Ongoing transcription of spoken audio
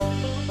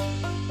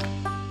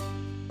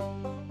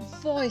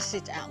voice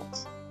it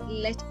out.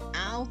 Let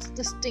out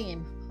the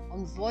steam.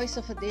 On Voice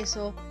of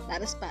Adeso,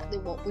 that is partly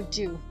what we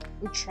do.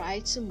 We try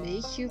to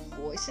make you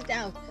voice it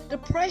out.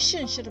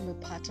 Depression shouldn't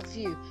be part of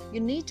you. You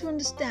need to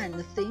understand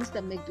the things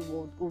that make the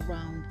world go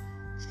round.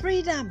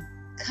 Freedom,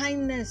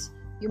 kindness,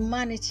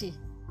 humanity,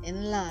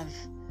 and love.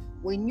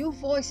 When you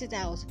voice it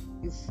out,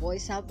 you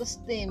voice out the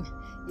steam.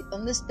 You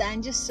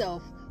understand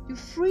yourself. You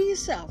free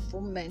yourself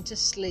from mental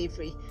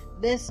slavery.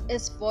 This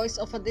is Voice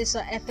of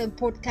Adeso FM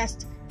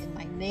podcast, and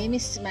my name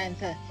is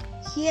Samantha.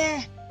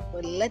 Here,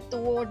 we'll let the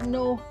world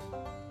know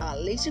our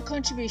little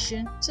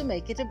contribution to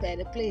make it a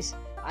better place.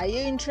 Are you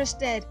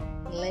interested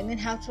in learning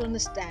how to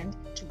understand,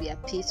 to be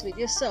at peace with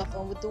yourself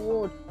and with the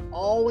world?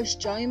 Always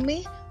join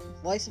me,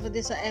 Voice of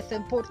Adeso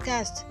FM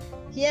podcast.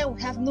 Here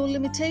we have no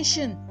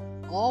limitation.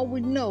 All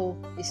we know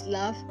is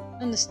love,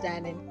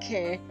 understanding,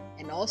 care,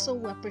 and also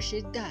we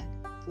appreciate God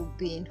for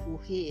being who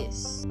He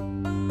is.